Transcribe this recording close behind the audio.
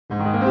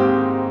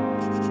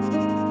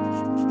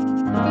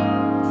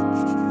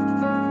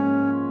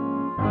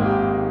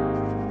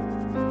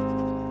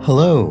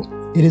Hello,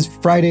 it is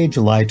Friday,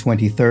 July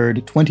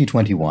 23rd,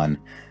 2021.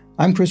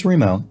 I'm Chris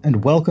Remo,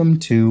 and welcome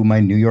to my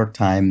New York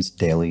Times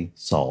Daily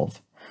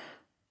Solve.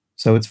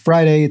 So it's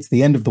Friday, it's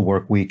the end of the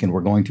work week, and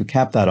we're going to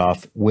cap that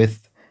off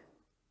with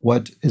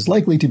what is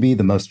likely to be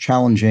the most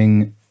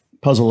challenging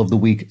puzzle of the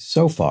week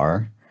so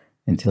far,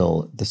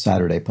 until the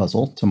Saturday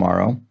puzzle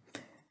tomorrow.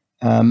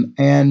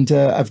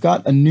 I've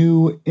got a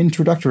new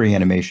introductory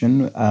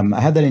animation.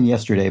 I had that in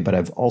yesterday, but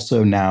I've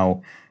also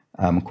now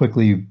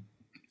quickly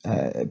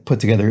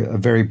put together a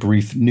very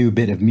brief new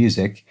bit of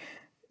music.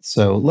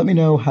 So let me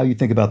know how you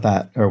think about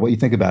that, or what you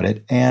think about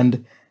it,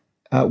 and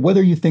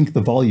whether you think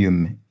the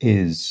volume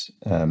is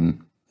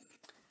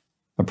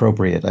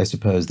appropriate, I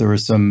suppose. There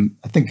was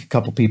I think a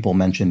couple people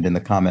mentioned in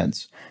the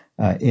comments,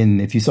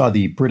 if you saw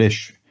the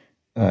British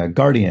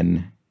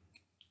Guardian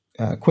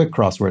quick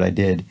crossword I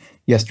did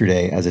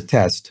yesterday as a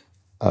test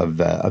of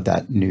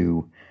that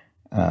new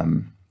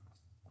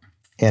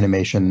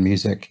animation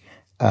music,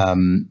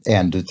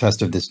 and a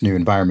test of this new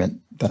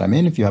environment that I'm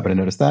in, if you happen to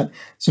notice that.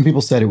 Some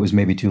people said it was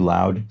maybe too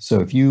loud. So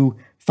if you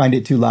find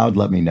it too loud,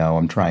 let me know.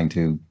 I'm trying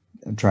to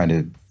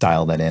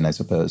dial that in, I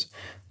suppose.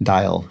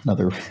 Dial,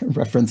 another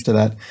reference to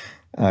that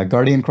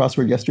Guardian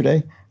crossword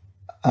yesterday.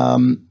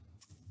 And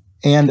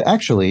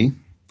actually,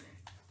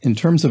 in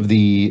terms of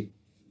the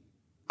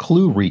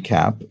clue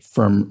recap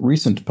from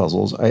recent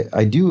puzzles,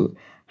 I do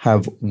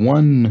have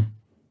one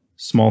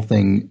small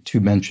thing to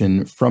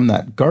mention from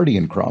that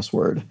Guardian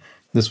crossword.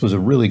 This was a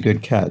really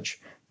good catch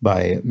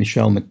by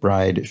Michelle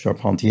McBride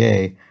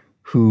Charpentier,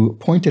 who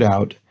pointed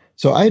out,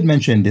 so I had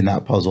mentioned in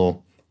that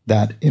puzzle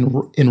that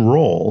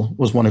enroll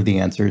was one of the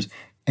answers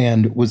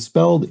and was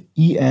spelled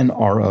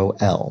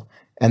E-N-R-O-L.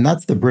 And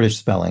that's the British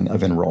spelling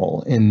of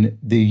enroll. In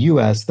the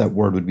US, that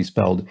word would be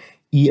spelled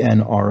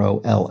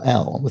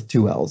E-N-R-O-L-L with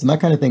two L's. And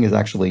that kind of thing is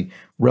actually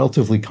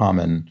relatively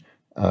common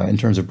in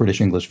terms of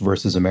British English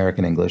versus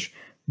American English.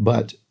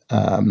 But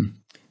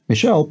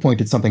Michelle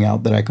pointed something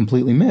out that I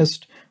completely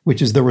missed, which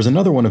is there was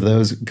another one of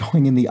those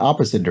going in the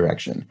opposite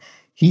direction.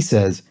 He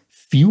says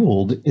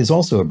fueled is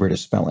also a British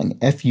spelling,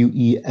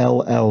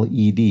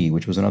 F-U-E-L-L-E-D,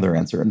 which was another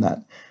answer in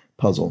that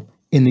puzzle.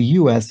 In the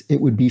US,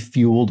 it would be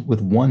fueled with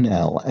one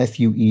L,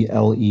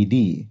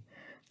 F-U-E-L-E-D,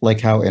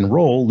 like how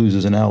enroll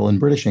loses an L in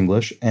British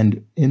English,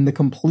 and in the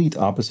complete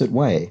opposite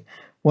way.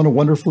 What a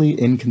wonderfully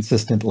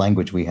inconsistent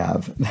language we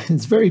have.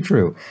 It's very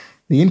true.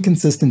 The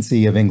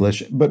inconsistency of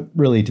English, but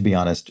really, to be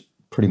honest,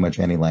 pretty much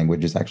any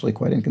language is actually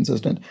quite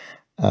inconsistent.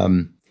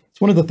 It's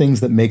one of the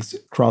things that makes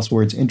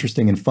crosswords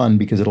interesting and fun,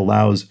 because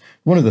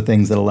one of the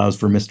things that allows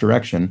for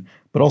misdirection,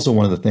 but also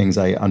one of the things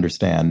I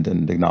understand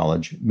and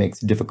acknowledge makes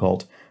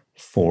difficult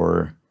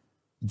for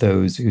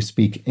those who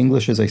speak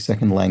English as a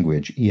second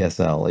language,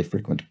 ESL, a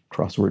frequent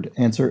crossword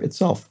answer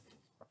itself.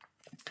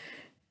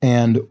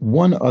 And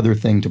one other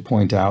thing to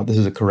point out, this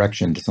is a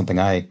correction to something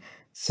I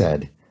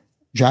said.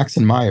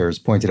 Jackson Myers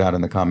pointed out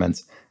in the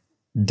comments,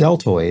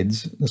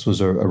 deltoids, this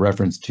was a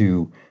reference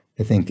to,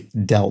 I think,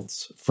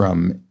 delts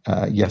from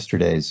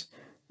yesterday's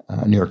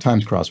New York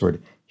Times crossword.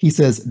 He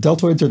says,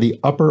 deltoids are the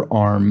upper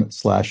arm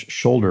 /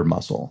 shoulder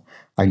muscle.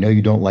 I know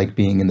you don't like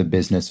being in the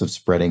business of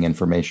spreading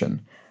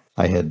information.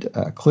 I had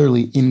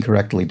clearly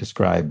incorrectly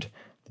described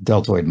the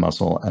deltoid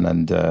muscle,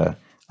 and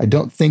I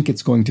don't think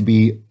it's going to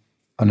be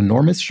an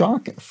enormous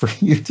shock for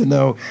you to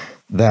know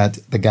that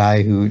the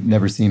guy who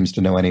never seems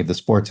to know any of the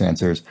sports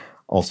answers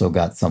also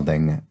got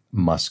something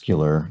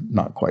muscular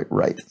not quite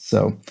right.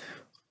 So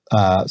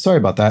sorry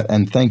about that,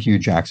 and thank you,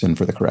 Jackson,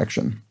 for the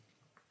correction.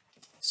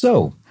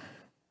 So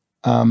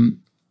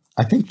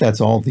I think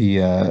that's all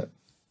the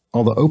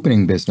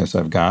opening business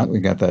I've got. We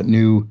got that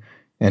new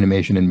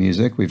animation and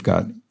music. We've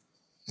got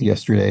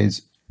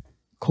yesterday's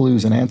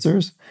clues and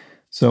answers.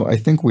 So I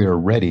think we are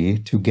ready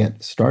to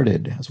get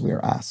started, as we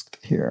are asked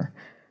here.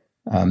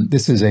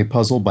 This is a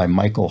puzzle by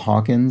Michael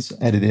Hawkins,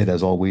 edited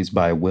as always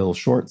by Will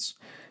Shorts,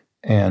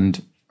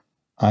 and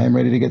I am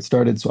ready to get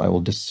started, so I will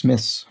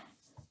dismiss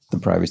the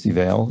privacy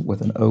veil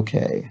with an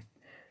OK.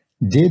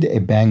 Did a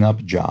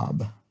bang-up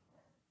job.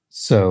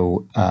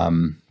 So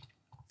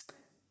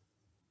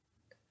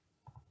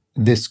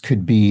this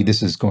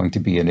is going to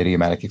be an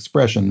idiomatic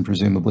expression,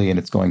 presumably, and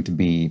it's going to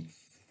be,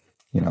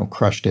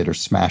 crushed it or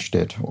smashed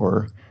it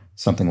or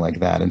something like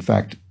that. In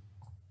fact,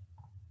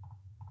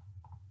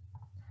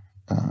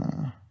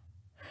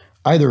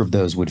 either of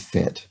those would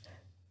fit.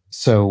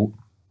 So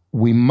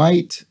we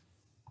might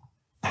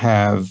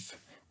have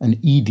an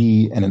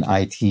ED and an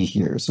IT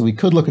here. So we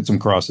could look at some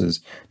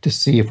crosses to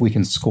see if we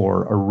can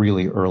score a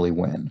really early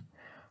win.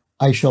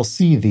 I shall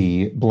see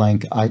thee,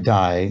 blank, I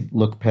die,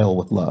 look pale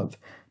with love.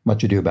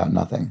 Much ado about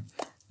nothing.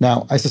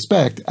 Now, I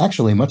suspect,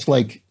 actually, much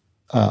like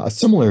a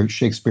similar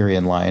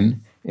Shakespearean line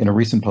in a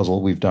recent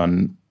puzzle we've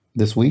done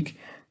this week,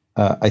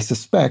 I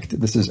suspect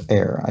this is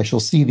ere. I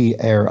shall see thee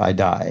ere I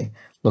die,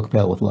 look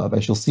pale with love. I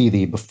shall see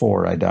thee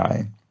before I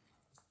die.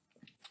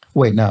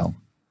 Wait, no.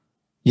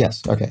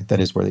 Yes, okay, that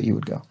is where the E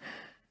would go.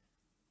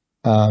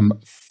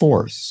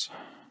 Force.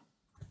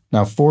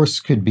 Now, force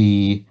could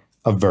be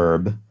a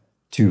verb,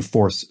 to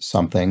force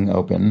something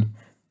open.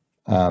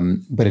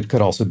 But it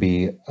could also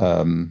be,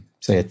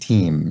 say, a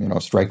team,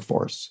 a strike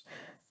force.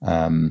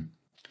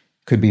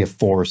 Could be a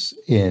force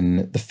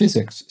in the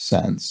physics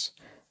sense.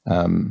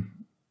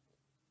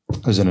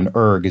 As in an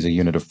erg is a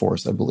unit of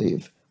force, I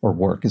believe, or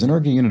work. Is an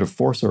erg a unit of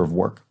force or of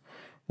work?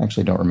 I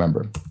actually don't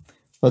remember.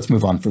 Let's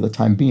move on for the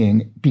time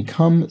being.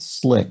 Become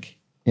slick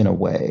in a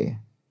way.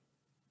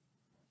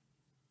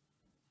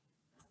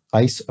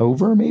 Ice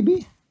over,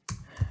 maybe?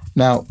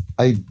 Now,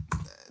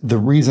 the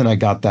reason I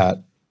got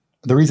to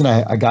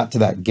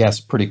that guess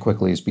pretty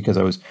quickly is because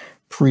I was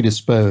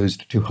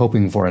predisposed to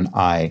hoping for an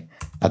I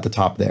at the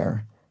top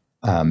there,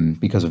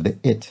 because of the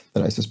it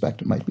that I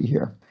suspect it might be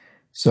here.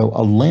 So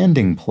a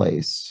landing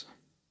place.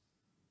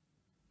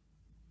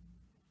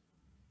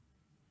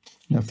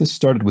 Now, if this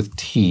started with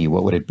T,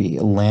 what would it be?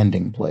 A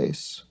landing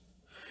place.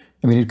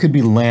 I mean, it could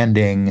be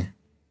landing.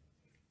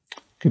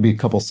 Could be a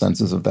couple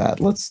senses of that.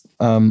 Let's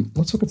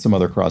look at some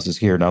other crosses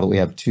here now that we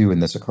have two in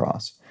this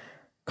across.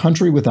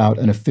 Country without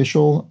an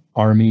official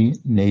army,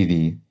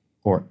 navy,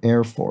 or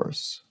air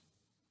force.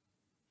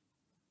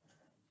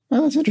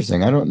 Well, that's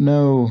interesting. I don't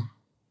know.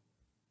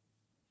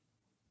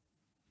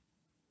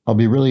 I'll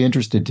be really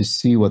interested to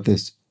see what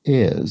this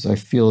is. I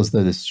feel as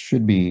though this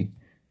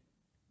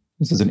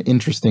is an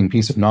interesting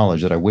piece of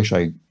knowledge that I wish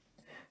I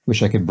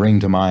could bring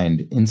to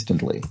mind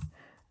instantly.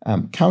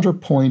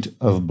 Counterpoint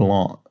of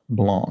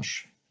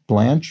blanche.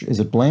 Blanche, is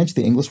it Blanche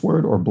the English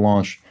word or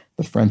Blanche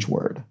the French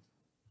word?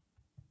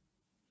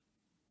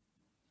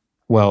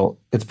 Well,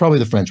 it's probably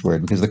the French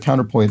word because the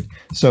counterpoint,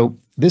 so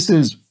this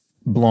is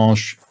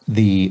blanche,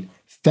 the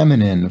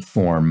feminine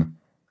form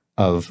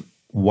of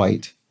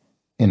white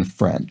in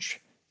French.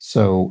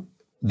 So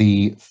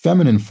the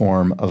feminine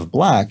form of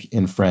black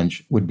in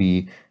French would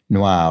be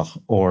noir,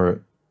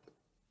 or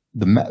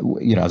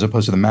as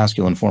opposed to the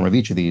masculine form of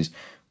each of these,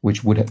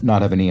 which would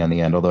not have an E on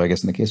the end, although I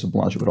guess in the case of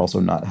blanche, it would also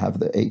not have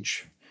the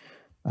H.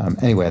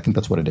 Anyway, I think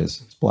that's what it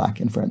is. It's black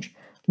in French.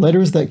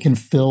 Letters that can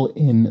fill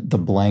in the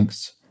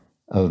blanks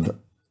of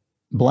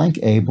blank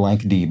A,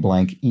 blank D,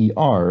 blank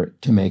ER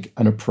to make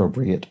an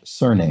appropriate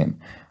surname.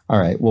 All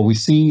right, well, we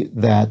see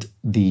that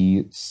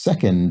the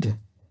second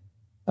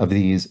of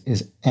these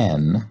is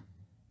N.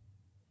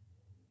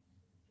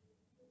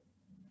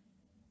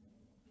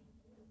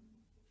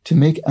 To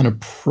make an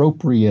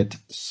appropriate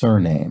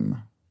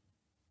surname.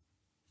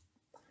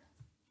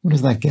 What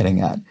is that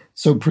getting at?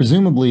 So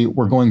presumably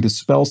we're going to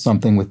spell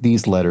something with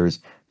these letters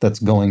that's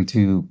going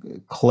to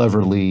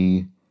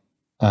cleverly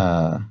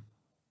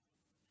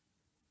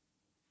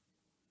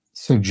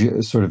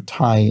sort of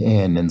tie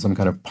in some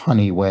kind of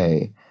punny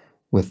way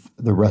with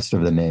the rest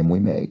of the name we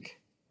make.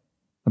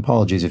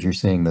 Apologies if you're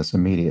seeing this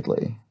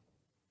immediately.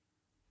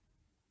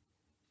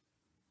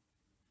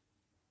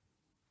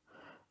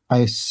 I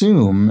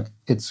assume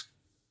it's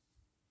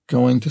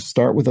going to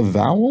start with a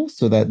vowel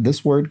so that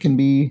this word can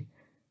be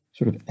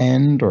sort of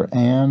end or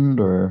and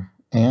or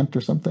ant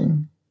or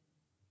something.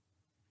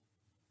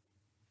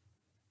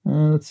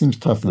 That seems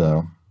tough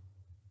though.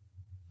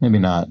 Maybe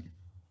not.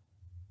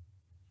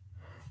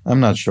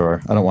 I'm not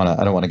sure. I don't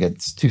want to get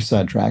too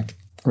sidetracked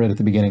right at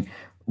the beginning.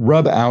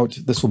 Rub out.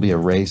 This will be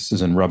erase,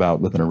 as in rub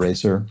out with an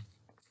eraser,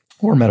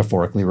 or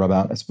metaphorically rub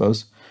out, I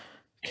suppose.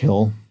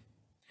 Kill.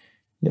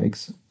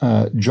 Yikes.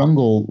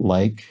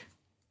 Jungle-like.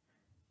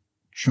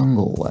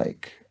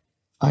 Jungle-like.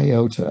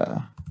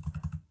 Iota.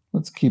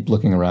 Let's keep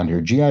looking around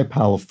here. G.I.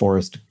 Powell,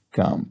 Forrest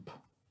Gump.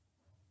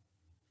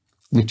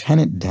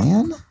 Lieutenant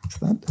Dan? Is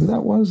that who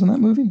that was in that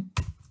movie?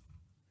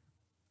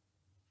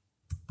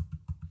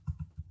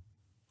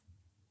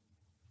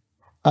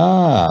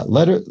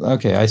 Letter.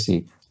 Okay, I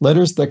see.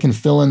 Letters that can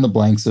fill in the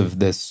blanks of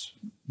these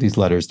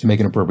letters to make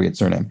an appropriate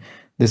surname.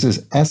 This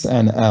is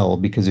SNL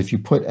because if you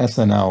put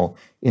SNL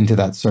into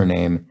that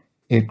surname,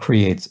 it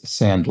creates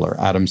Sandler,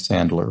 Adam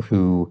Sandler,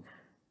 who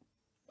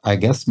I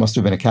guess must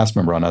have been a cast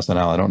member on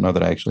SNL. I don't know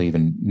that I actually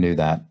even knew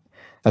that.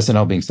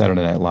 SNL being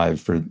Saturday Night Live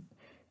for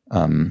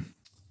I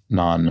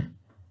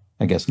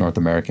guess, North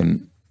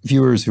American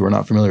viewers who are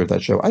not familiar with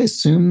that show. I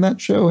assume that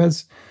show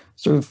has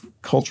sort of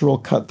cultural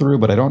cut through,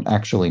 but I don't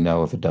actually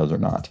know if it does or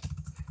not.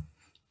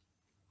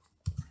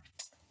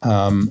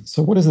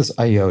 So what is this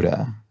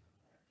iota?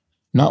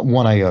 Not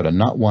one iota,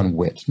 not one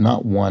whit,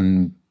 not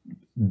one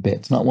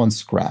bit, not one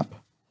scrap.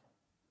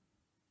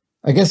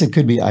 I guess it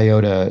could be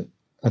iota.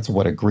 That's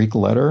what, a Greek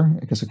letter?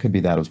 I guess it could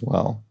be that as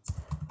well.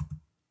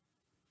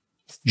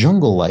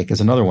 Jungle-like is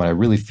another one I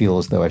really feel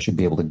as though I should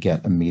be able to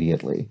get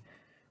immediately.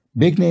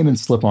 Big name and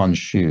slip-on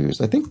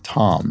shoes. I think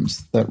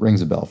Tom's. That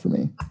rings a bell for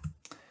me.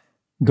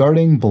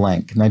 Guarding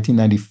Blank,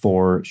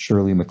 1994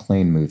 Shirley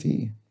MacLaine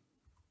movie.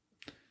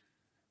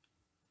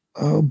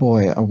 Oh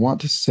boy, I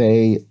want to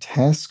say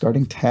Tess,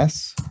 Guarding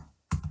Tess.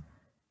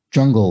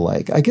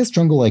 Jungle-like. I guess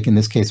jungle-like in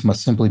this case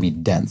must simply be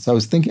dense. I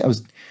was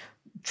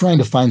trying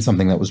to find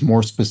something that was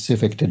more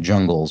specific to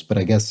jungles, but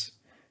I guess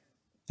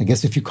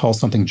if you call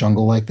something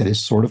jungle-like, that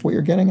is sort of what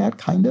you're getting at,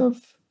 kind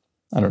of.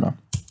 I don't know.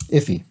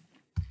 Iffy.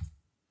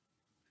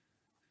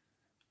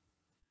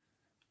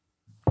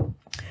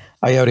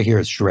 Iota here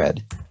is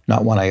shred.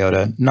 Not one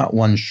iota, not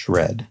one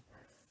shred.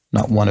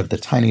 not one of the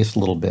tiniest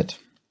little bit.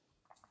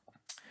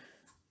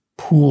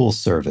 Pool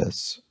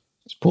service.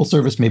 Is pool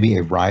service maybe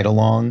a ride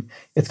along?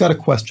 It's got a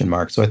question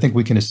mark, so I think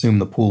we can assume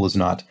the pool is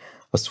not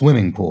a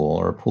swimming pool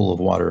or a pool of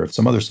water of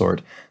some other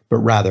sort, but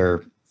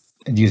rather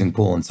using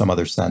pool in some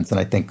other sense. And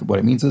I think what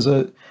it means is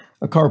a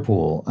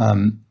carpool.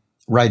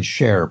 Ride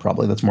share,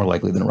 probably. That's more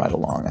likely than ride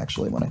along,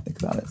 actually, when I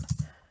think about it.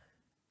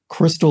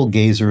 Crystal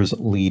gazers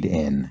lead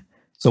in.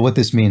 So what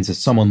this means is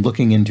someone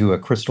looking into a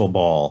crystal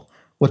ball.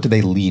 What do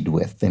they lead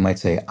with? They might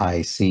say,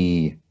 I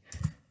see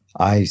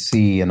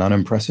an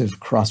unimpressive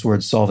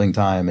crossword solving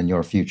time in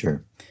your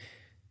future.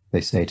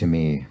 They say to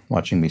me,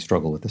 watching me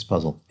struggle with this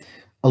puzzle.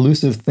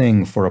 Elusive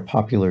thing for a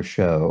popular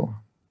show.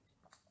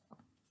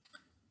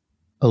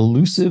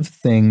 Elusive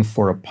thing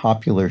for a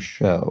popular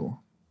show.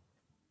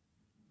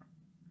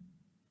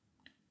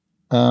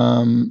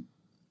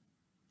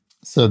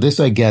 So this,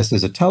 I guess,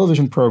 is a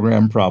television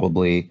program,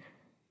 probably,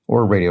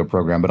 or a radio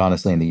program, but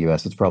honestly, in the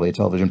US, it's probably a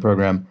television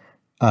program,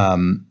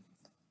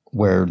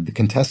 where the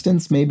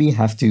contestants maybe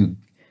have to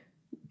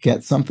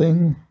get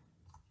something.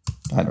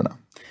 I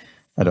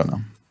don't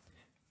know.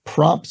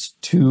 Props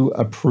to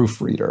a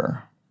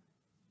proofreader.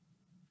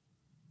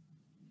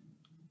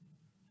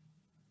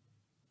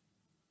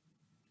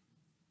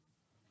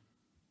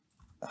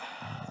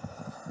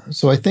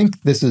 So I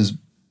think this is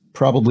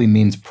probably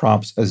means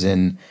props as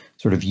in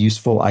sort of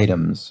useful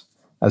items,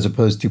 as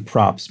opposed to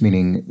props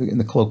meaning in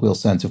the colloquial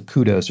sense of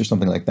kudos or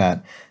something like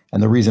that.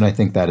 And the reason I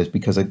think that is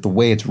because the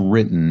way it's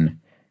written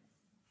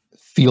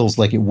feels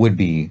like it would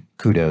be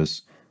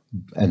kudos.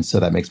 And so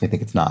that makes me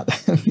think it's not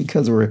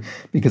because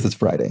it's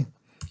Friday.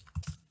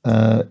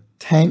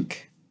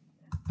 Tank,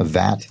 a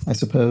vat, I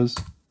suppose.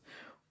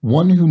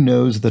 One who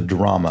knows the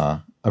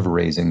drama of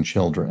raising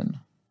children.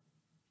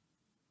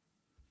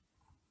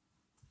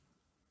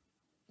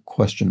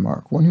 Question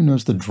mark. One who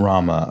knows the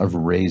drama of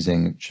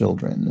raising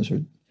children.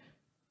 I'm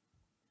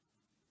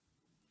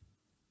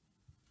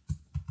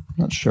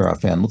not sure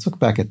offhand. Let's look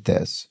back at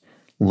this.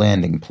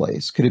 Landing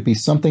place. Could it be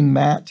something,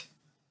 Matt?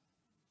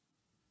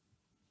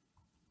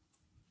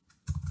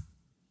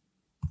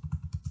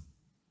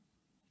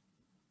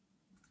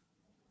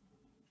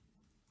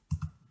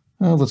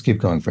 Let's keep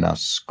going for now.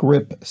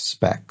 Script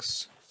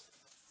specs.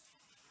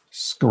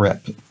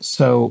 Script.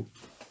 So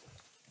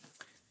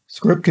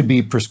script could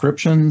be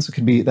prescriptions. It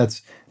could be that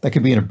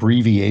could be an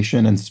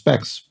abbreviation, and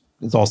specs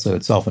is also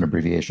itself an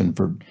abbreviation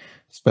for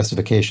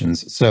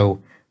specifications.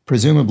 So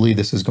presumably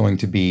this is going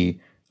to be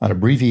an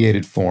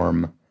abbreviated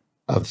form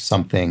of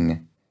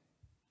something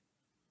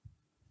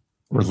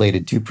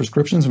related to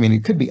prescriptions. I mean,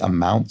 it could be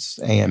amounts,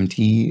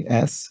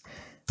 AMTS.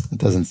 It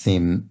doesn't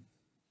seem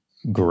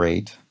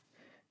great.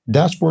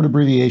 Dashboard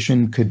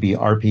abbreviation could be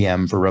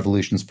RPM for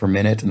revolutions per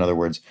minute. In other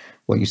words,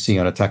 what you see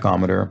on a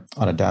tachometer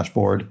on a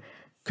dashboard.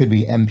 Could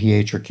be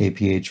MPH or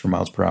KPH for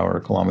miles per hour,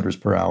 or kilometers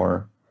per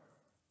hour.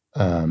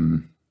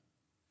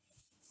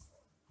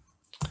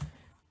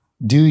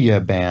 Do ya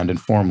band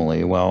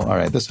informally? Well, all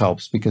right, this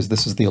helps because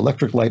this is the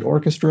Electric Light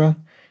Orchestra,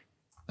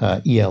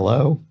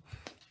 ELO.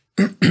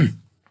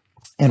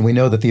 And we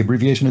know that the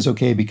abbreviation is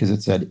okay because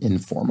it said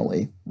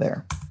informally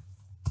there.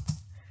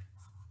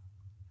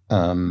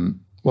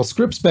 Well,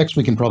 script specs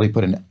we can probably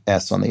put an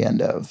S on the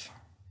end of.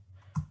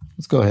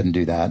 Let's go ahead and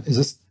do that. Is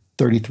this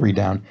 33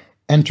 down?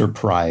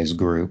 Enterprise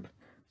group.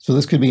 So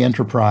this could be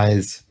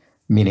enterprise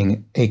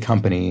meaning a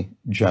company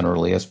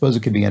generally. I suppose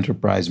it could be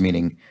enterprise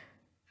meaning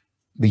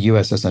the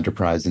USS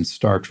Enterprise in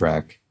Star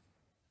Trek.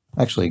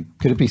 Actually,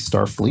 could it be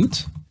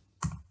Starfleet?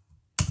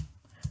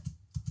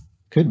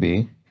 Could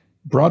be.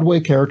 Broadway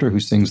character who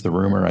sings the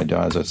rumor.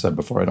 As I said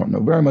before, I don't know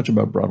very much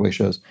about Broadway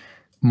shows.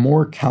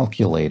 More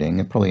calculating.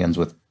 It probably ends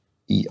with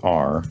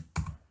ER.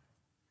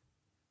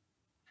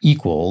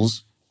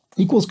 Equals.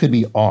 Equals could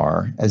be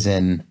R, as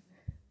in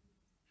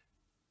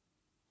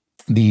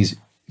these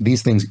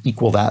things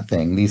equal that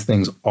thing. These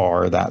things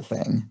are that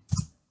thing.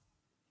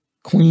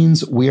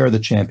 Queens, we are the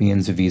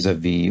champions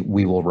vis-a-vis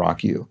we will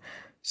rock you.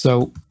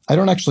 So I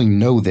don't actually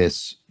know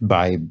this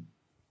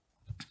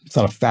it's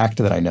not a fact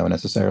that I know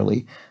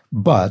necessarily,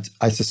 but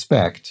I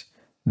suspect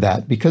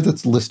that because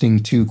it's listing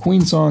two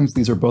Queen songs,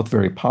 these are both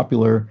very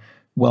popular,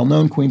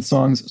 well-known Queen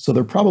songs, so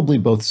they're probably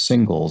both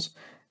singles.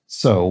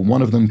 So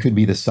one of them could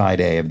be the side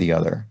A of the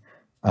other.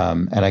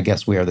 And I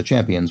guess We Are the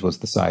Champions was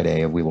the side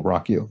A of We Will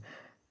Rock You.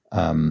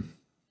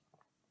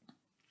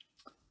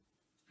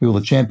 We Will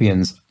the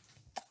Champions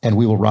and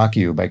We Will Rock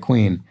You by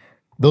Queen.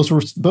 Those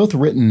were both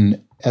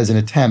written as an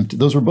attempt.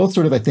 Those were both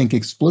sort of, I think,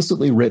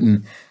 explicitly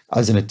written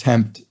as an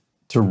attempt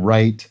to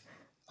write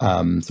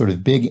sort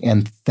of big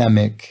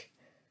anthemic,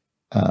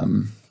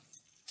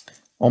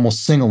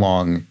 almost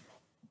sing-along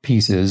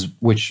pieces,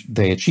 which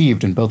they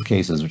achieved in both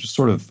cases, which is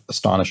sort of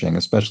astonishing,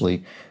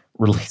 especially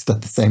released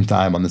at the same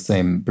time on the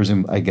same,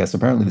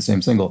 apparently the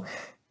same single.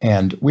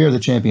 And We Are the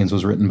Champions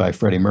was written by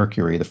Freddie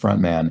Mercury, the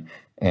frontman,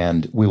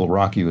 and We Will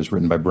Rock You was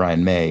written by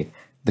Brian May,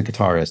 the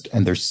guitarist.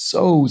 And they're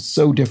so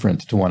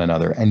different to one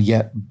another. And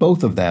yet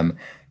both of them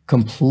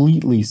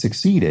completely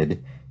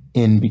succeeded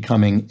in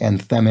becoming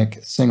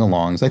anthemic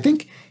sing-alongs. I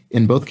think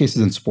in both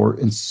cases in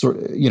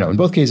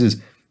both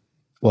cases,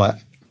 well,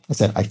 I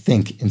said I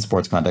think in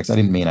sports context. I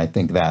didn't mean I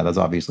think that. That's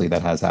obviously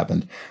that has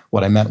happened.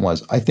 What I meant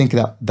was I think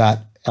that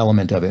that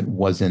element of it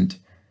wasn't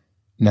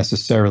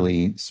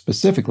necessarily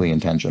specifically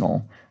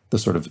intentional, the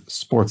sort of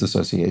sports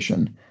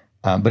association.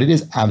 But it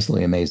is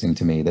absolutely amazing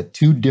to me that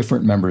two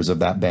different members of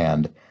that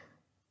band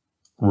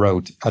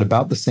wrote at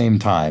about the same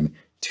time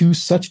two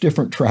such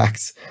different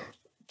tracks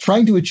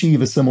trying to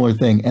achieve a similar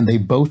thing, and they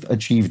both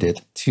achieved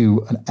it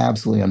to an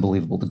absolutely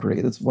unbelievable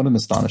degree. That's what an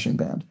astonishing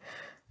band.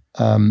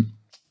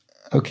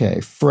 Okay,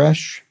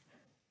 fresh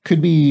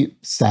could be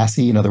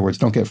sassy. In other words,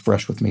 don't get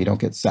fresh with me, don't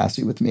get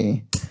sassy with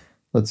me.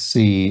 Let's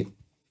see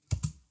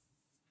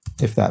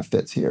if that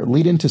fits here.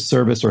 Lead into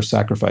service or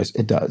sacrifice.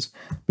 It does,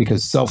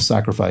 because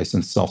self-sacrifice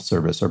and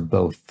self-service are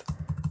both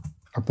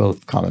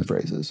common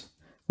phrases.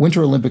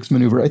 Winter Olympics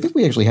maneuver. I think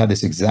we actually had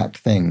this exact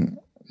thing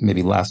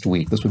maybe last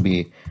week. This would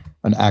be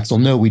an axle.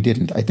 No, we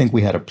didn't. I think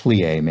we had a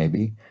plie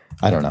maybe.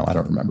 I don't know. I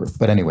don't remember.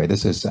 But anyway,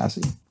 this is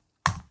sassy.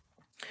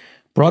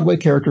 Broadway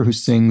character who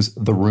sings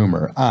The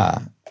Rumor.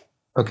 Ah,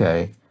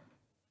 okay.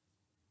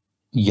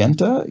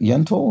 Yenta?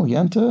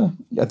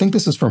 I think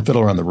this is from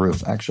Fiddler on the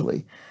Roof,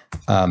 actually,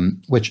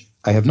 which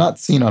I have not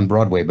seen on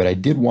Broadway, but I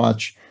did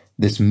watch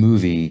this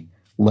movie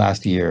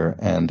last year,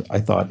 and I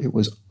thought it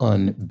was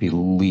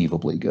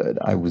unbelievably good.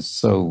 I was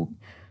so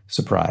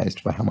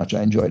surprised by how much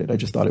I enjoyed it. I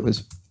just thought it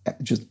was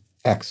just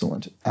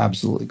excellent,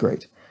 absolutely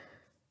great.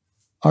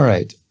 All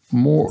right,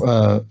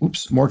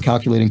 more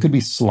calculating. Could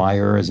be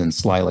slyer, as in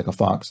sly like a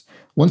fox.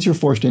 Once you're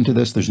forced into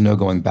this, there's no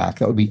going back.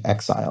 That would be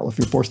exile. If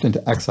you're forced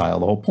into exile,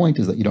 the whole point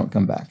is that you don't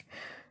come back.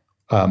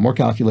 More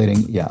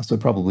calculating, yeah, so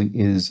it probably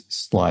is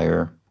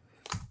slyer.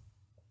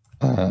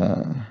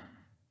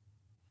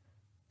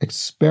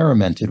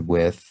 Experimented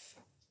with.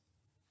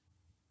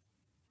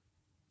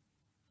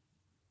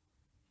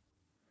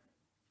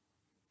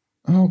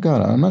 Oh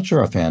God, I'm not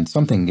sure offhand.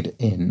 Something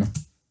in.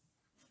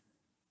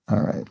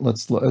 All right,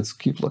 let's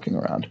keep looking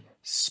around.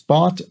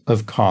 Spot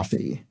of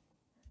coffee.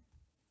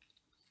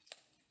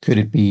 Could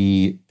it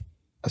be?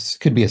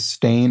 Could be a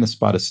stain, a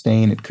spot of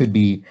stain. It could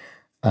be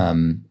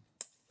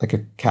like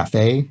a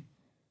cafe.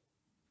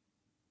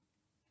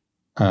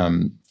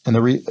 And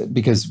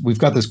because we've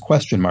got this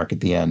question mark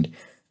at the end.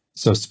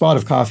 So spot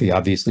of coffee,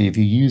 obviously, if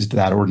you used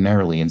that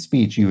ordinarily in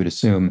speech, you would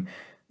assume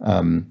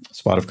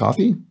spot of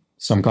coffee.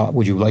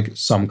 Would you like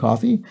some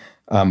coffee?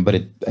 But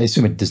I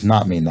assume it does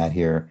not mean that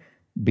here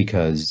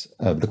because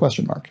of the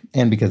question mark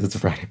and because it's a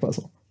Friday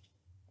puzzle.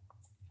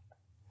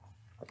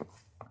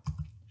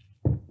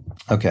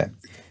 Okay.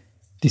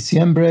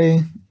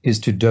 Diciembre is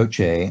to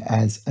doce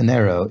as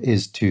enero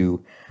is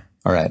to,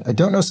 all right, I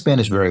don't know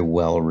Spanish very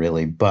well,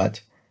 really,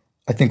 but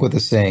I think what the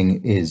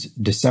saying is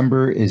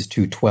December is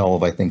to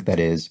 12, I think that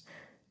is,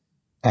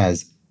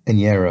 as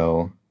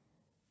enero,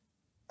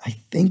 I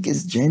think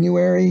is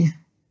January.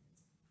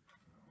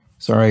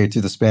 Sorry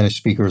to the Spanish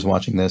speakers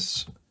watching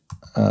this.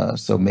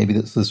 So maybe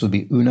this would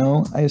be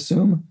uno, I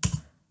assume.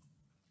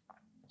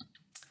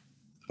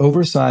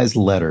 Oversized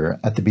letter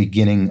at the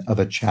beginning of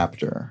a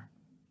chapter.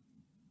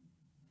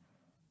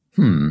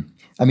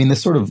 I mean,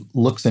 this sort of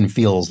looks and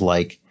feels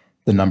like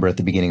the number at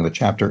the beginning of a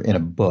chapter in a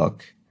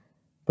book,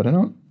 but I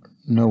don't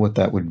know what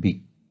that would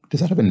be. Does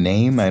that have a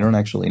name? I don't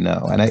actually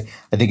know. And I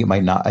think it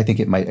might not. I think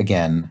it might,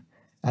 again,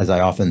 as I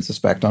often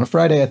suspect on a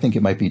Friday, I think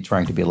it might be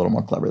trying to be a little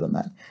more clever than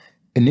that.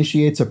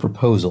 Initiates a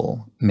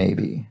proposal,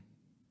 maybe.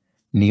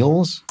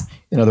 Kneels?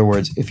 In other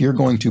words, if you're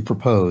going to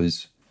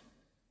propose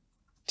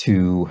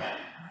to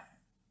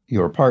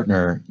your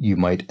partner, you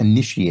might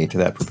initiate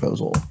that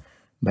proposal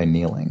by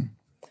kneeling.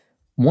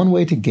 One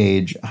way to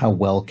gauge how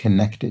well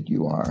connected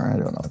you are. I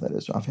don't know what that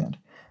is offhand.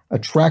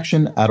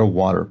 Attraction at a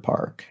water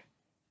park.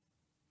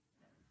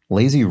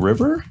 Lazy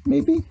river,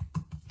 maybe?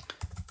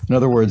 In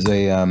other words,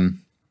 a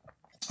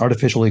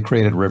artificially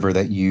created river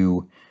that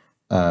you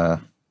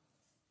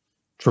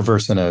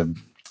traverse in an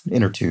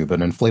inner tube,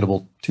 an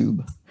inflatable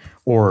tube.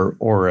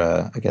 Or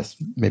I guess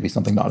maybe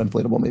something not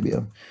inflatable, maybe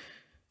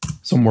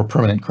some more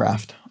permanent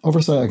craft.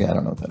 Oversight, okay, I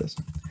don't know what that is.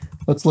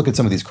 Let's look at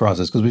some of these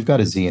crosses because we've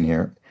got a Z in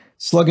here.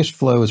 Sluggish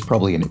flow is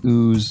probably an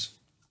ooze.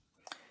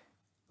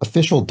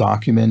 Official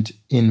document,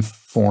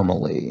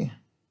 informally.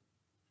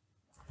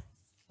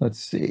 Let's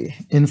see,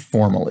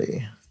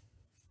 informally.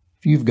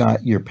 If you've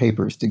got your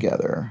papers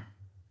together.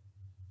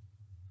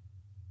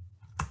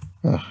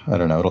 I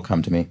don't know, it'll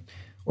come to me.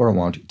 Or it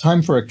won't.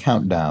 Time for a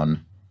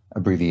countdown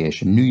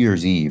abbreviation. New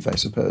Year's Eve, I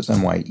suppose,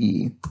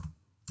 NYE.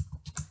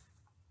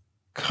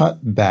 Cut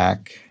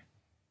back.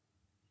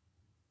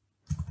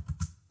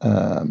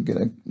 I'm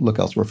going to look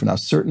elsewhere for now.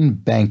 Certain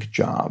bank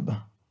job.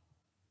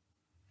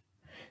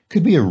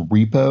 Could be a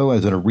repo,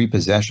 as in a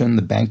repossession.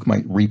 The bank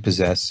might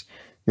repossess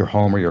your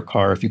home or your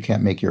car if you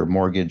can't make your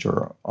mortgage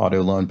or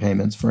auto loan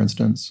payments, for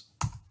instance.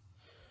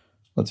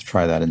 Let's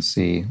try that and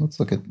see. Let's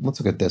look at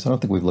this. I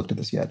don't think we've looked at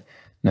this yet.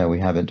 No, we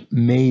haven't.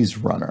 Maze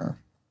runner.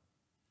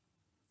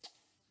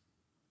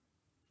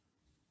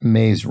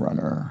 Maze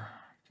runner.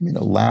 I mean,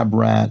 a lab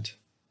rat.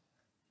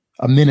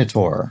 A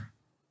minotaur.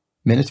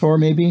 Minotaur,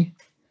 maybe?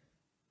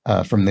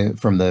 From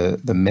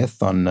the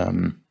myth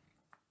on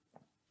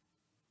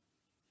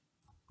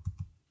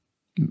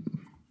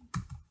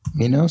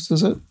Minos,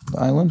 is it? The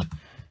island?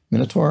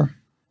 Minotaur?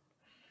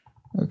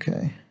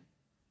 Okay.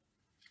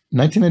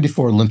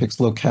 1994 Olympics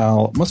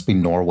locale. Must be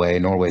Norway.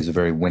 Norway is a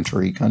very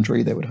wintry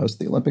country. They would host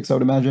the Olympics, I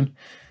would imagine.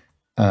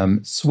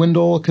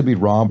 Swindle could be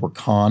rob or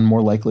con,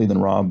 more likely than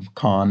rob.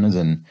 Con, as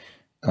in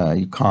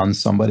you con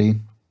somebody.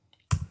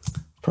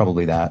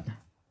 Probably that.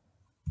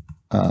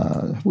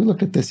 Have we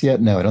looked at this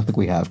yet? No, I don't think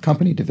we have.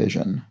 Company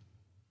division.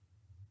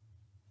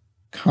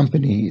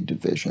 Company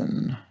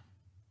division.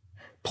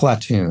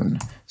 Platoon.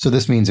 So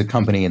this means a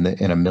company in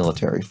a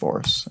military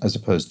force as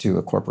opposed to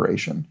a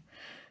corporation.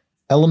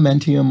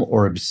 Elementium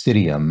or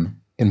Obsidium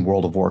in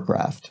World of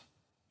Warcraft.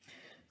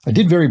 I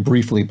did very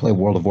briefly play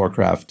World of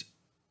Warcraft,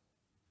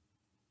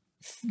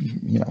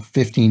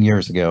 15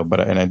 years ago,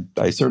 but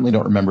I certainly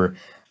don't remember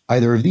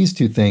either of these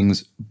two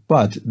things,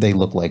 but they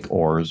look like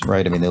ores,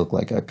 right? I mean, they look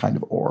like a kind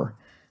of ore,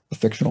 a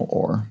fictional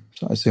ore.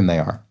 So I assume they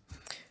are.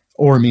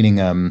 Ore meaning,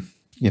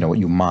 what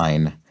you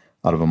mine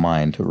out of a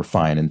mine to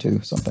refine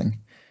into something.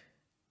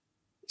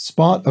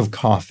 Spot of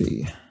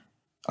coffee.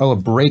 Oh, a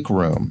break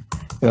room.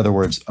 In other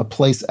words, a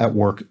place at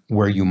work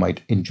where you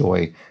might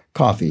enjoy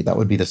coffee. That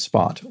would be the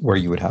spot where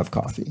you would have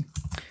coffee.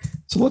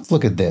 So let's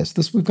look at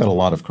this. We've got a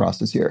lot of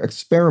crosses here.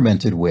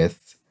 Experimented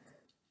with.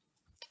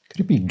 Could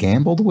it be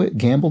gambled with?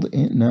 Gambled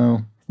in?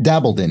 No.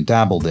 Dabbled in.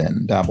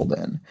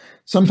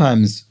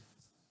 Sometimes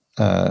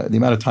the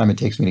amount of time it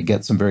takes me to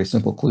get some very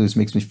simple clues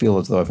makes me feel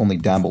as though I've only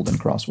dabbled in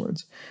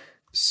crosswords.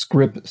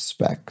 Script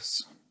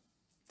specs.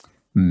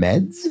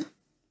 Meds?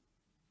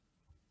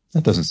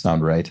 That doesn't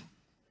sound right.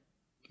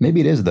 Maybe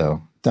it is,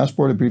 though.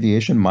 Dashboard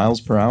abbreviation, miles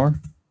per hour.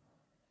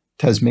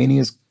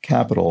 Tasmania's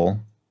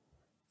capital,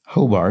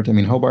 Hobart. I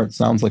mean, Hobart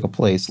sounds like a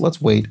place. Let's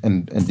wait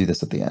and do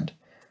this at the end.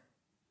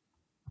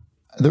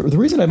 The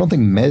reason I don't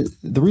think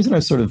the reason I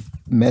sort of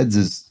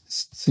meds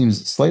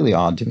seems slightly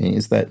odd to me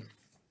is that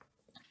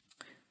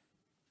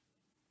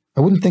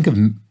I wouldn't think of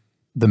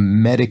the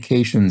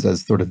medications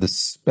as sort of the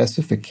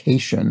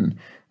specification,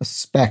 a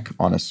spec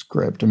on a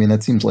script. I mean,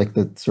 that seems like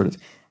the sort of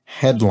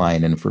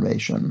headline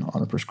information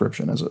on a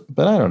prescription,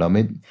 but I don't know.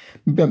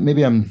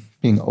 Maybe I'm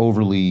being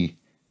overly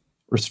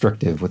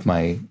restrictive with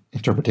my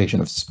interpretation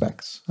of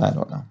specs. I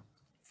don't know.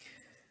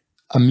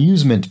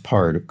 Amusement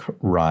park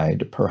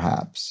ride,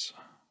 perhaps.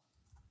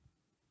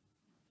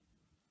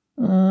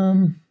 I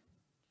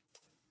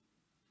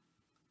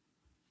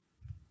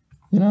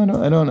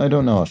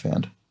don't know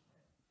offhand.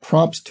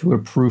 Props to a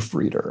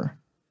proofreader.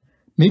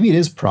 Maybe it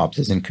is props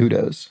as in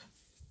kudos.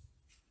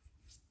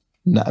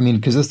 I mean,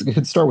 because it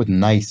could start with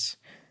nice,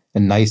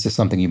 and nice is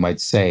something you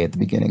might say at the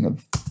beginning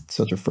of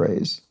such a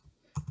phrase.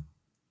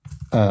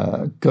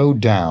 Go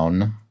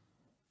down.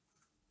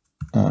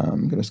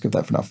 I'm going to skip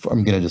that for now.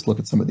 I'm going to just look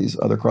at some of these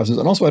other crosses.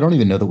 And also, I don't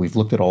even know that we've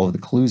looked at all of the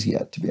clues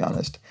yet, to be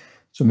honest.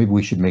 So maybe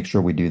we should make sure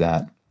we do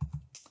that.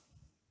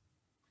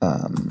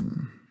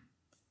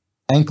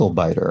 Ankle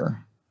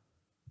biter.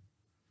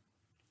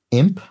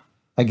 Imp,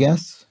 I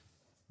guess.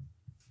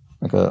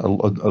 Like a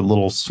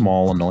little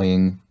small,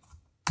 annoying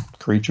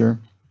creature.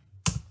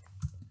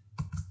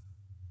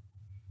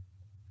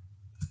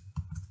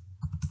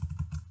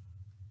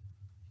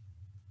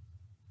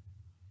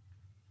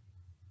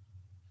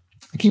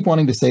 I keep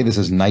wanting to say this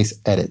is nice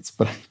edits,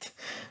 but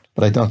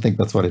I don't think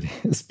that's what it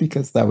is,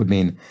 because that would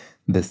mean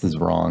this is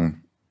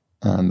wrong,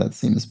 and that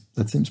seems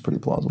pretty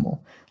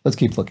plausible. Let's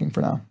keep looking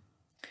for now.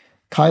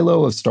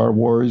 Kylo of Star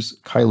Wars,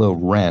 Kylo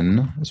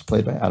Ren is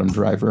played by Adam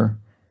Driver.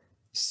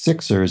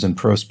 Sixers in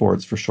Pro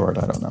Sports for short,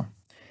 I don't know.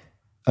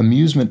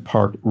 Amusement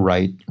park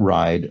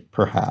ride,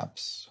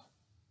 perhaps.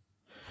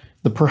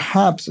 The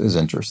perhaps is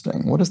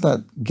interesting. What is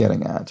that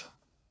getting at?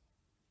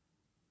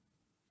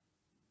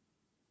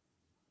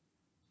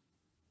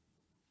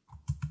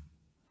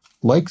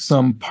 Like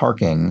some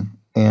parking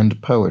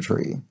and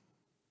poetry.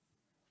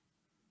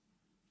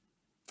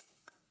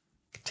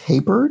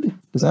 Tapered?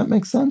 Does that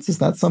make sense? Is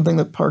that something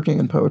that parking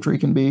and poetry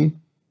can be?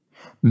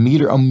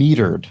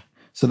 Metered.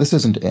 So this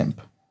isn't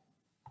imp.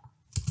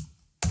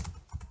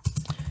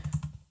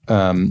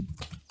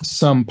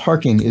 Some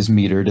parking is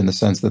metered in the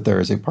sense that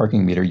there is a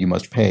parking meter you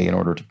must pay in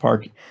order to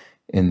park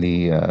in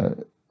the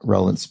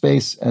relevant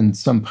space, and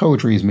some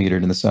poetry is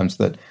metered in the sense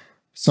that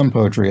some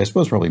poetry, I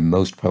suppose probably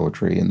most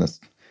poetry in the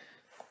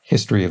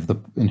history of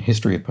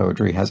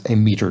poetry, has a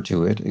meter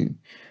to it, a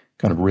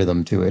kind of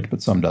rhythm to it,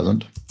 but some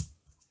doesn't.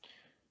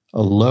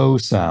 A low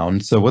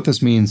sound. So what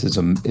this means is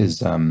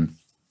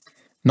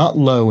not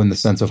low in the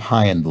sense of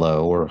high and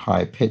low, or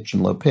high pitch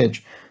and low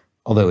pitch,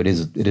 although it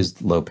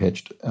is low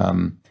pitched.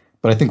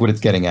 But I think what it's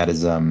getting at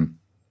is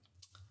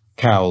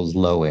cows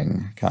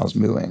lowing, cows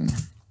mooing.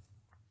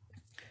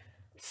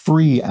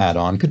 Free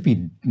add-on could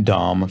be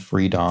DOM,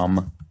 free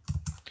DOM.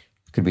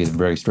 Could be a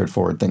very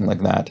straightforward thing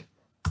like that.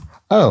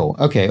 Oh,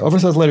 okay.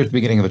 Oversized letter at the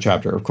beginning of a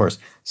chapter, of course.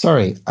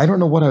 Sorry, I don't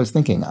know what I was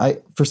thinking.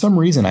 For some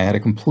reason, I had a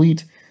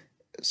complete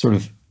sort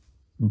of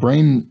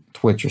brain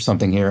twitch or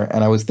something here,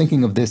 and I was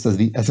thinking of this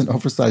as an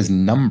oversized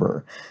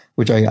number,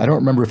 which I don't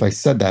remember if I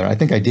said that. I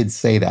think I did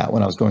say that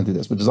when I was going through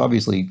this, which is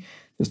obviously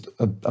just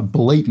a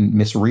blatant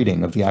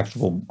misreading of the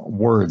actual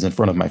words in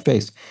front of my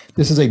face.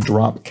 This is a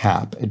drop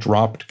cap, a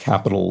dropped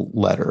capital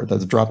letter.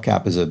 The drop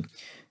cap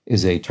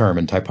is a term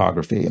in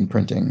typography and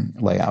printing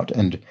layout,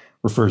 and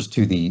refers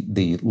to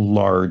the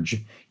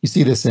large. You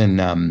see this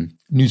in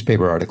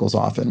newspaper articles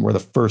often, where the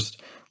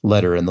first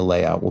letter in the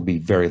layout will be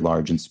very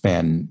large and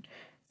span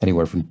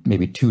anywhere from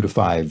maybe 2 to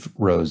 5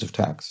 rows of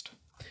text.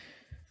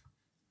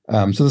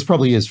 So this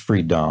probably is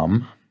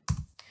freedom.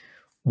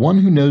 One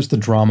who knows the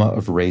drama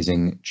of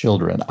raising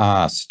children.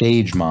 Ah,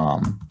 stage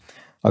mom.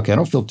 Okay, I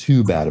don't feel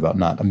too bad about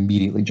not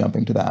immediately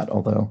jumping to that,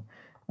 although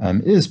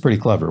it is pretty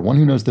clever. One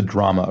who knows the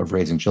drama of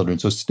raising children.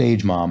 So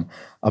stage mom,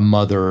 a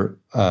mother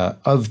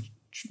of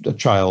a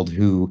child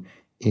who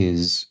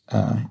is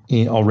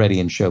already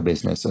in show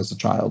business as a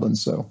child. And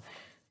so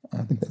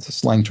I think that's a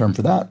slang term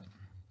for that.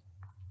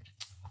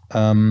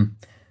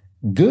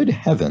 Good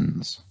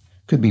heavens.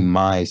 Could be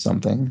my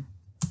something.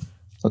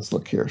 Let's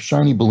look here.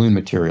 Shiny balloon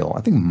material.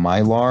 I think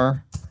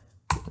mylar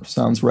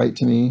sounds right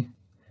to me.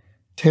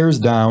 Tears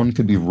down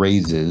could be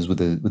raises with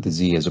a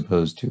Z as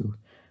opposed to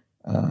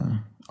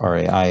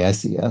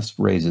R-A-I-S-E-S,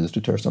 raises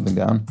to tear something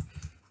down.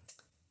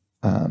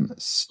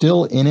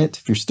 Still in it.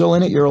 If you're still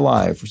in it, you're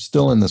alive. We're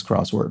still in this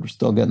crossword. We're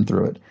still getting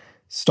through it.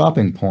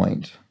 Stopping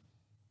point.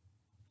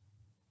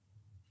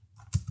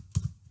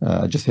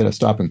 Just hit a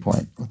stopping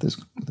point with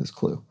this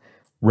clue.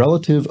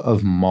 Relative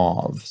of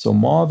mauve. So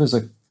mauve is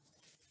a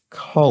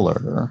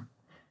color.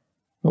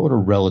 What would a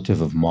relative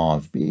of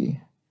mauve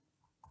be?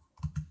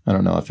 I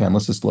don't know offhand.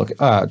 Let's just look.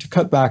 To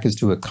cut back is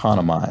to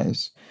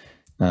economize,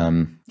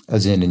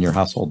 as in your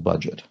household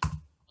budget.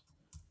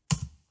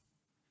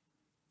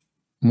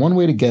 One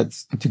way to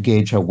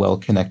gauge how well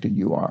connected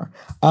you are.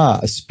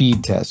 A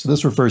speed test. So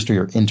this refers to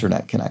your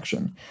internet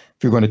connection.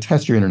 If you're going to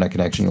test your internet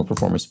connection, you'll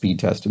perform a speed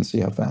test and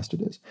see how fast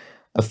it is.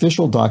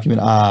 Official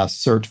document.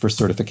 Cert for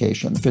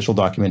certification. Official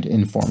document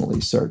informally,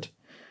 cert.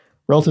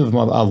 Relative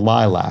of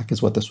lilac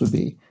is what this would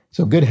be.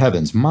 So good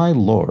heavens, my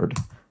lord,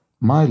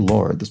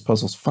 this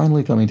puzzle's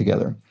finally coming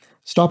together.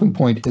 Stopping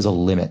point is a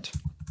limit.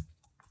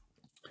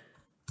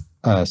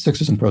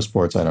 Sixers and pro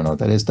sports, I don't know what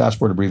that is.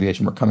 Dashboard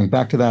abbreviation, we're coming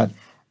back to that.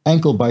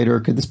 Ankle biter,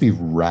 could this be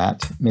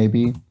rat,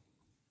 maybe?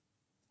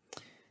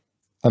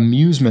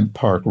 Amusement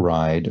park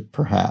ride,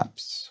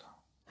 perhaps.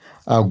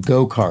 Oh,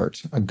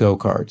 go-kart, a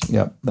go-kart.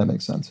 Yep, that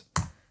makes sense.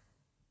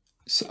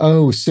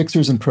 Oh,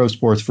 Sixers and pro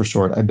sports for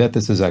short. I bet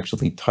this is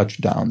actually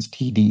touchdowns,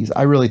 TDs.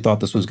 I really thought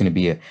this was going to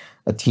be a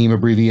team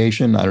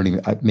abbreviation. I don't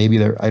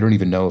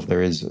even know if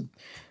there is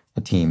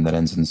a team that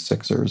ends in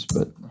Sixers,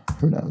 but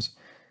who knows?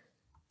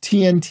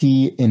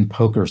 TNT in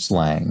poker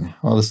slang.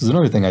 Well, this is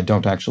another thing I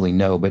don't actually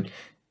know, but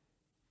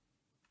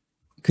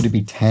could it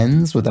be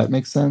tens? Would that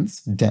make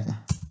sense?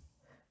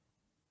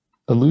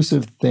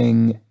 Elusive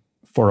thing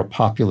for a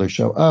popular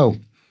show. Oh,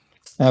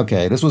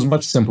 okay. This was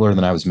much simpler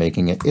than I was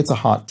making it. It's a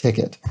hot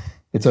ticket.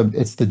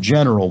 It's the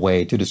general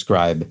way to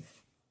describe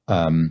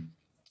a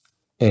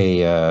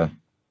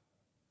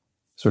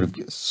sort of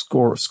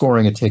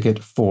scoring a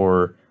ticket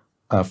for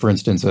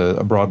instance,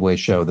 a Broadway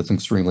show that's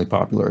extremely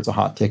popular. It's a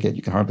hot ticket.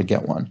 You can hardly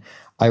get one.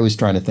 I was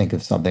trying to think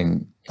of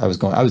something. I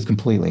was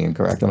completely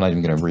incorrect. I'm not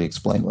even going to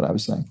re-explain what I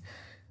was saying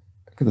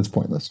because it's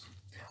pointless.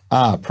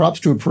 Props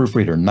to a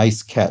proofreader.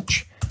 Nice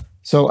catch.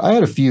 So I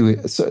had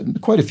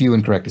quite a few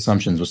incorrect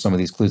assumptions with some of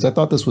these clues. I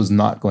thought this was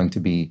not going to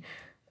be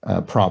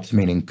props,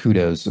 meaning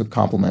kudos, a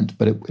compliment,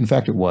 but in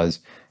fact it was.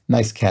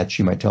 Nice catch,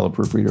 you might tell a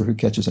proofreader who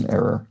catches an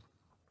error.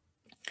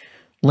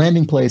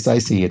 Landing place, I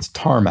see, it's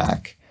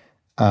tarmac.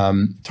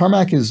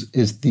 Tarmac is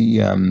the,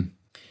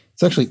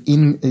 it's actually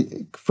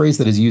a phrase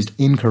that is used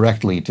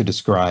incorrectly to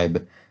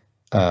describe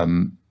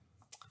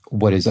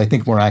what is, I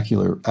think, more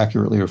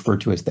accurately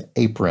referred to as the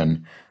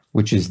apron,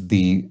 which is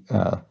the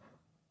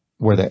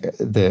where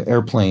the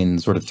airplane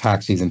sort of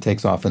taxis and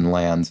takes off and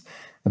lands.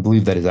 I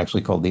believe that is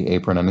actually called the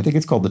apron, and I think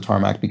it's called the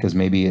tarmac because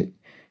maybe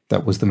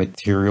that was the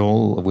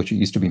material of which it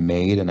used to be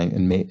made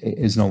and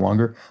is no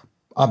longer.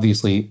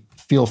 Obviously,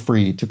 feel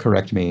free to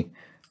correct me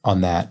on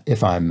that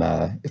if I'm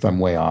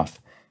way off,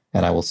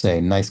 and I will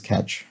say nice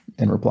catch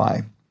in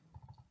reply.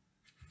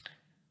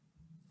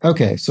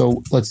 Okay,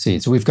 so let's see.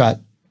 So we've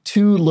got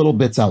two little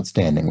bits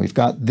outstanding. We've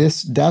got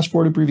this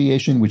dashboard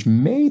abbreviation, which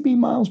may be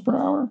miles per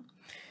hour,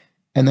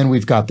 and then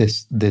we've got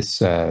this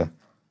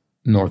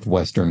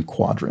northwestern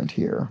quadrant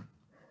here.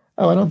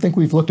 Oh, I don't think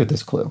we've looked at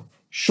this clue.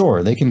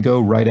 Sure, they can go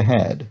right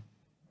ahead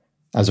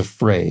as a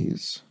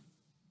phrase.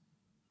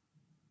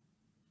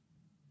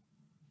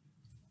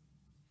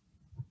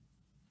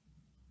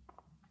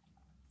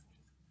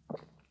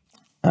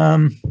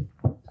 I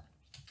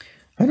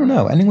don't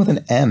know. Ending with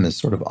an M is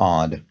sort of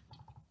odd.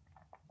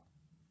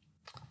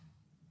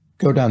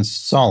 Go down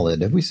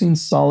solid. Have we seen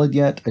solid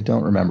yet? I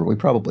don't remember. We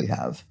probably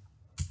have.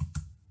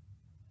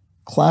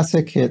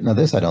 Classic hit. Now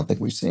this I don't think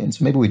we've seen,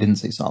 so maybe we didn't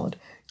see solid.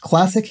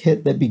 Classic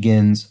hit that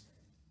begins,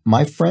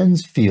 my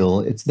friends feel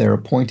it's their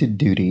appointed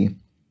duty.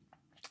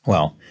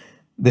 Well,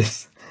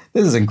 this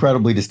This is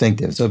incredibly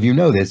distinctive. So if you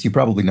know this, you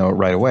probably know it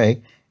right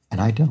away,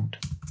 and I don't.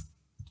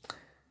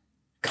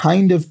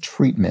 Kind of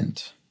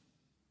treatment.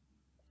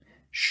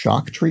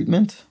 Shock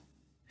treatment?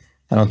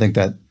 I don't think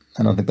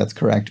that's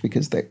correct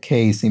because the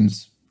K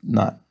seems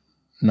not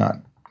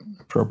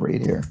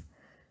appropriate here.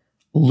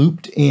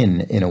 Looped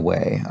in a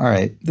way. All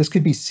right, this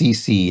could be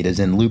CC'd, as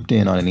in looped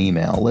in on an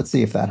email. Let's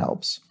see if that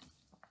helps.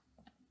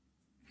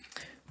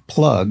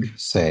 Plug,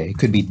 say,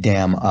 could be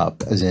dam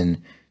up, as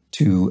in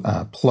to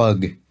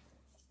plug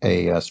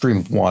a stream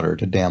of water,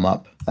 to dam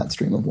up that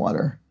stream of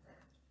water.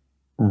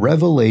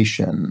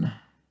 Revelation.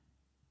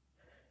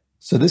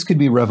 So this could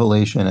be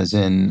revelation as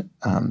in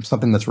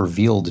something that's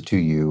revealed to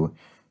you.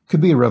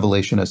 Could be a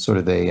revelation as sort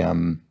of a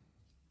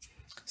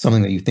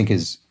something that you think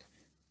is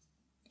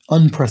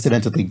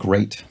unprecedentedly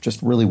great,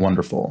 just really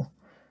wonderful.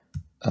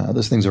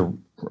 Those things are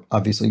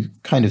obviously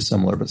kind of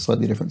similar, but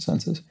slightly different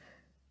senses.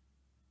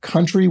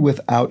 Country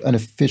without an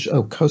official...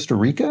 Oh, Costa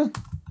Rica?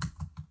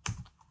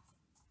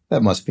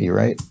 That must be,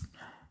 right?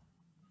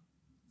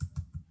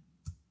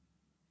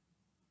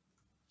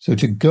 So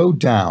to go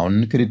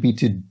down, could it be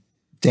to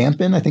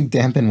dampen? I think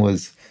dampen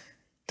was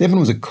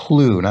a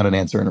clue, not an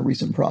answer in a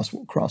recent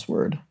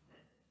crossword.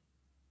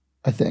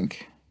 I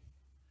think.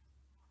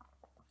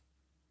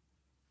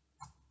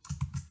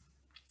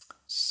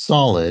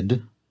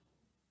 Solid.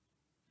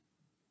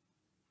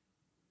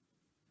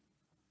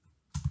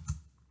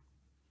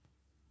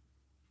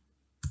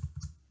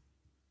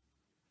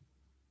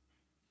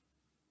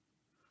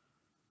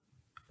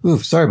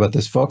 Oof, sorry about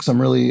this, folks.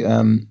 I'm really,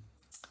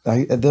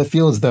 I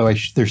feel as though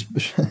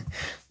there's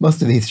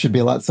most of these should be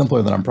a lot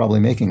simpler than I'm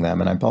probably making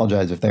them, and I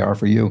apologize if they are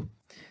for you.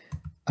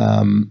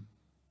 Oh,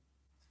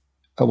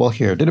 well,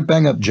 here, did a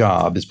bang-up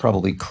job is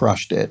probably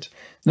crushed it.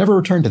 Never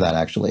returned to that,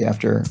 actually,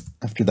 after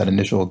that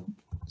initial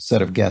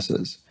set of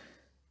guesses.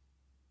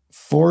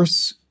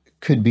 Force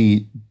could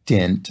be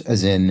dint,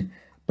 as in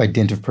by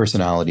dint of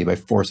personality, by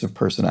force of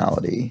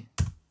personality.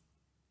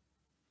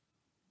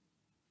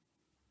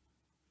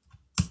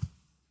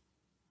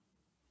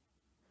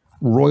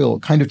 Royal,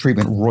 kind of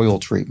treatment, royal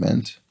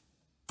treatment.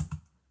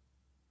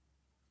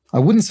 I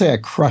wouldn't say I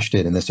crushed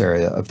it in this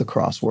area of the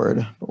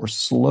crossword, but we're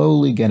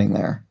slowly getting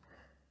there.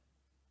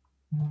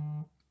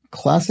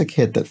 Classic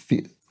hit that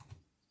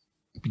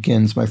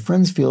begins, my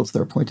friends feel it's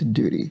their appointed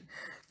duty.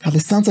 God,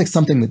 this sounds like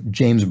something that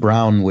James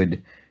Brown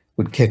would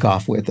kick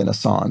off with in a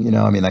song. You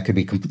know, I mean, that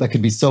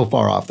could be so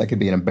far off. That could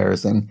be an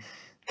embarrassing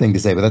thing to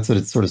say, but that's what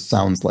it sort of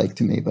sounds like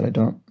to me, but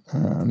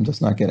I'm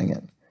just not getting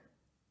it.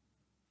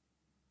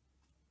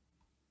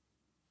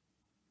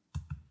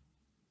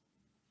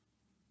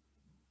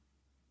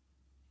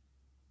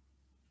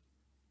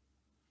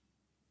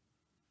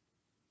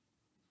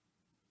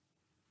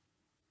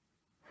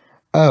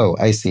 Oh,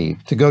 I see.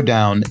 To go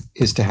down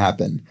is to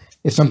happen.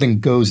 If something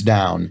goes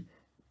down,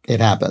 it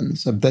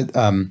happens.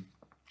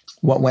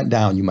 What went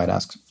down, you might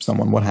ask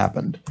someone, what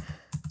happened?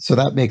 So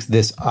that makes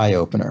this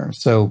eye-opener.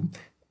 So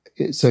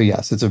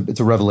yes, it's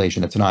a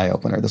revelation. It's an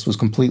eye-opener. This was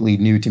completely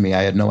new to me.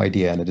 I had no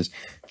idea, and it has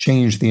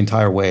changed the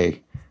entire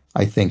way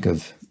I think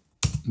of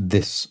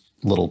this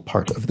little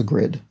part of the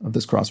grid of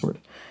this crossword.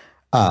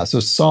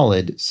 So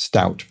solid,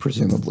 stout,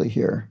 presumably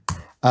here.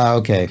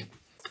 Okay.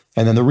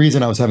 And then the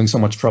reason I was having so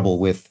much trouble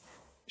with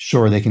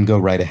sure they can go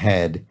right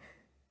ahead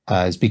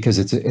is because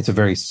it's a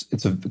very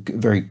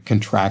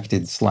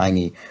contracted,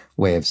 slangy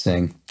way of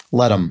saying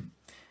let them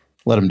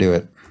do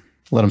it,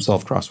 let them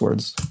solve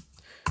crosswords.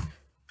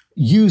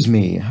 Use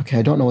me. Okay,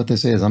 I don't know what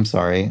this is. I'm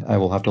sorry. I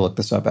will have to look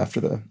this up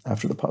after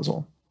the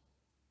puzzle.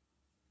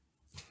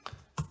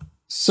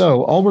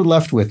 So all we're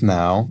left with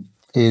now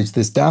is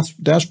this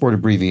dashboard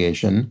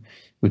abbreviation,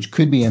 which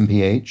could be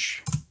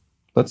MPH.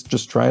 Let's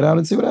just try it out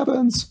and see what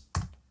happens.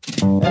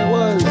 And it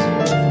was.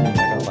 I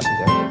got lucky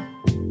there.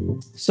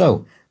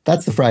 So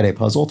that's the Friday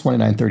puzzle,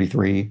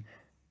 2933.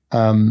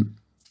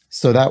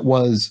 So that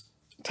was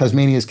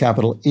Tasmania's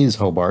capital is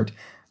Hobart.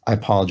 I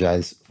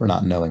apologize for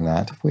not knowing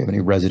that. If we have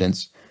any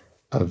residents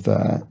of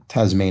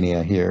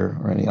Tasmania here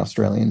or any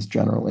Australians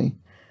generally.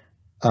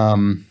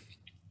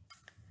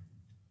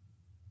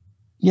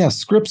 Yeah,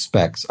 script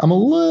specs. I'm a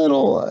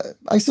little,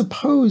 I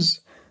suppose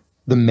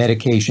the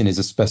medication is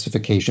a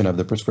specification of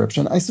the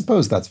prescription. I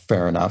suppose that's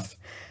fair enough.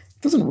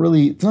 It doesn't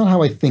really, it's not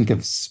how I think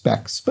of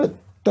specs, but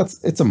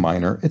it's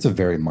a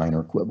very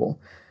minor quibble.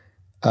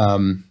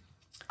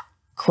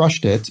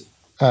 Crushed it.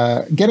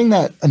 Getting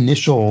that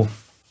initial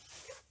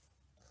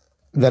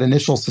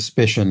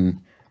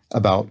suspicion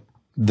about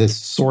this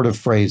sort of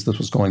phrase this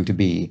was going to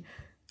be,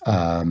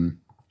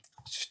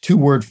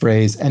 two-word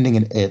phrase ending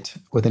in it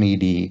with an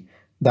ED,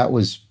 that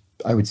was,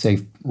 I would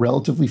say,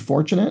 relatively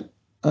fortunate.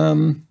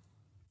 Costa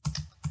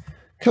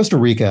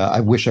Rica, I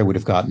wish I would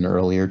have gotten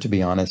earlier, to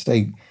be honest.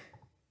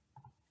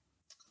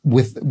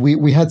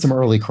 We had some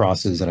early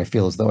crosses, and I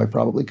feel as though I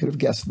probably could have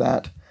guessed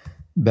that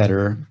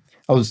better.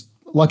 I was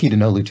lucky to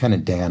know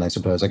Lieutenant Dan, I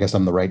suppose. I guess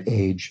I'm the right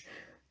age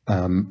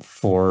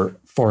for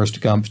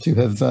Forrest Gump to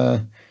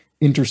have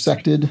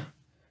intersected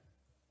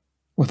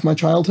with my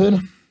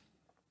childhood.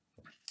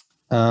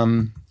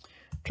 Trying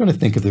to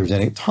think if there's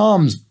any.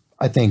 Tom's,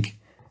 I think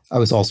I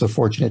was also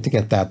fortunate to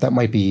get that. That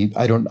might be,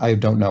 I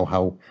don't know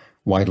how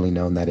widely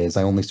known that is.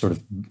 I only sort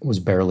of was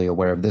barely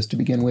aware of this to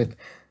begin with.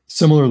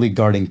 Similarly,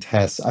 Guarding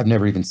Tess, I've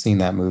never even seen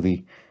that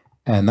movie.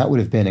 And that would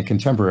have been a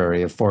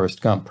contemporary of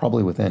Forrest Gump,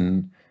 probably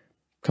within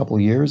a couple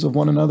of years of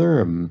one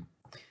another.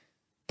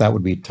 That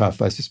would be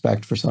tough, I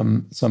suspect, for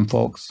some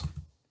folks.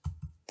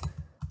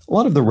 A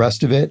lot of the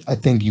rest of it, I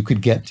think you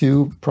could get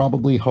to.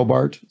 Probably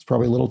Hobart. It's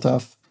probably a little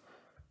tough.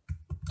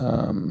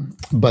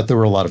 But there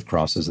were a lot of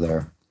crosses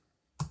there.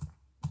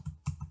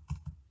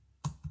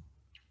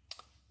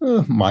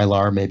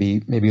 Mylar,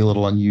 maybe a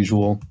little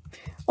unusual.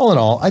 All in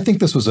all, I think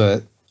this was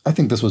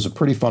a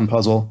pretty fun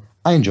puzzle.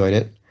 I enjoyed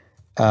it.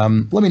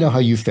 Let me know how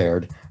you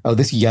fared. Oh,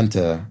 this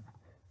Yenta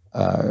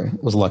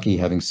was lucky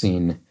having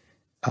seen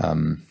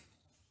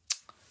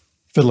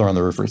Fiddler on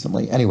the Roof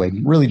recently. Anyway,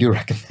 really do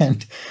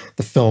recommend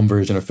the film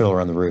version of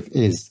Fiddler on the Roof. It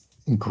is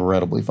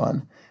incredibly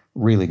fun.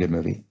 Really good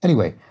movie.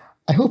 Anyway,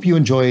 I hope you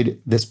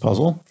enjoyed this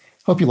puzzle.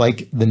 Hope you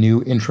like the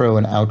new intro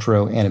and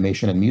outro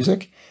animation and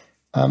music.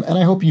 And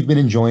I hope you've been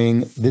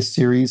enjoying this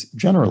series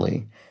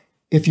generally.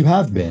 If you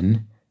have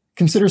been,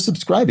 consider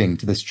subscribing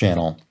to this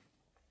channel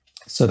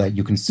so that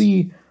you can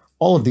see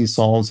all of these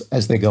solves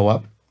as they go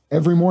up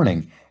every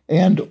morning.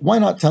 And why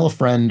not tell a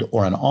friend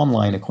or an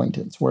online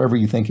acquaintance, wherever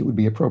you think it would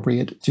be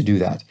appropriate to do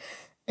that.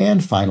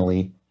 And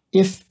finally,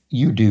 if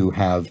you do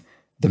have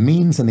the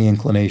means and the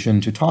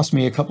inclination to toss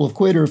me a couple of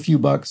quid or a few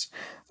bucks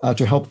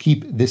to help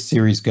keep this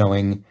series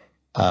going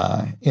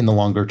in the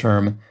longer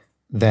term,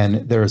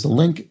 then there is a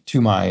link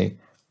to my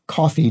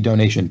Ko-fi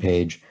donation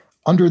page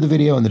under the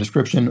video in the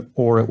description,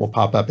 or it will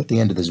pop up at the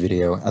end of this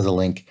video as a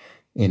link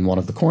in one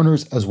of the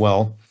corners as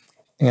well.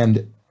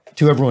 And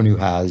to everyone who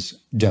has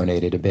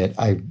donated a bit,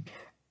 I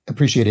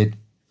appreciate it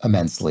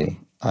immensely.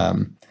 I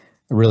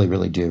really,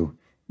 really do.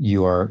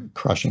 You are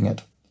crushing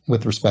it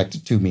with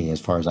respect to me as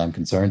far as I'm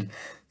concerned.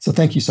 So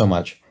thank you so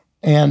much.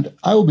 And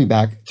I will be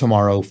back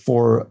tomorrow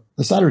for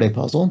the Saturday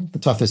puzzle, the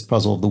toughest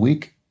puzzle of the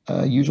week,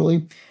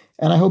 usually.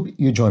 And I hope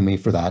you join me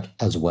for that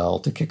as well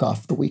to kick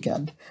off the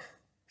weekend.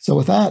 So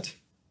with that,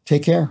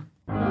 take care.